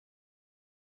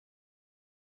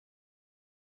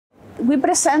we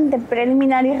present the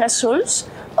preliminary results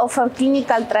of a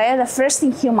clinical trial, the first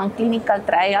in human clinical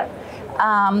trial,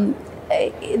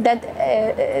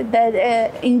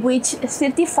 in which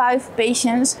 35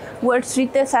 patients were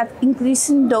treated at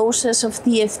increasing doses of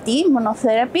TFT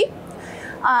monotherapy.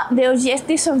 The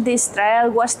objectives of this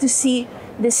trial was to see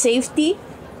the safety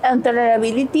and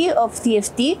tolerability of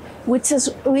TFT, which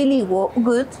is really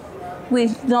good,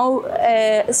 with no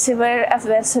severe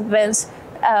adverse events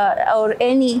or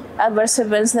any adverse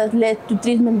events that led to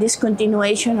treatment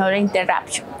discontinuation or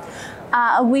interruption.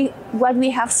 What we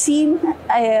have seen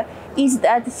is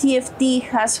that CFT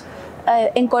has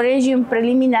encouraging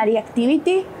preliminary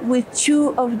activity, with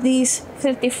 2 of these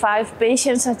 35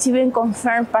 patients achieving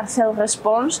confirmed partial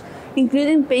response,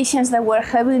 including patients that were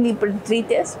heavily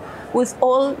pretreated with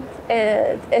all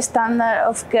standard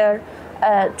of care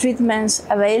treatments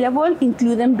available,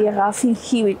 including BRAF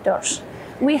inhibitors.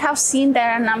 We have seen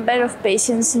that a number of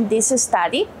patients in this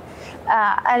study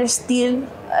are still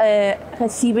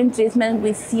receiving treatment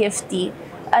with CFT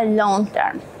long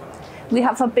term. We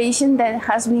have a patient that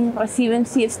has been receiving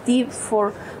CFT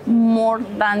for more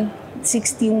than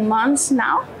 16 months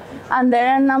now, and there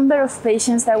are a number of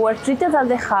patients that were treated at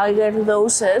the higher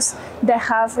doses that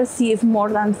have received more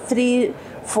than 3,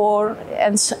 4,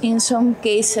 and in some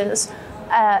cases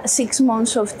 6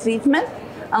 months of treatment,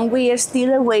 and we are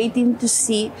still waiting to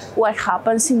see what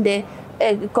happens in the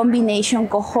combination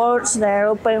cohorts that are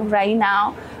open right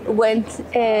now when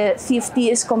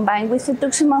CFT is combined with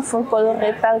cetuximab for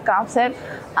colorectal cancer,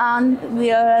 and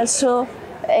we are also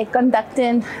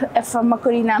conducting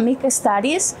pharmacodynamic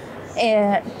studies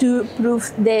to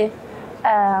prove the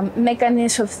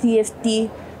mechanism of CFT,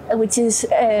 which is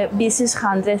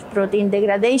B600 protein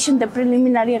degradation. The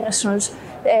preliminary results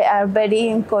are very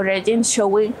encouraging,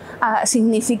 showing a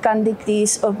significant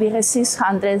decrease of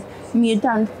B600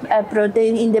 mutant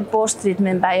protein in the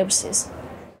post-treatment biopsies.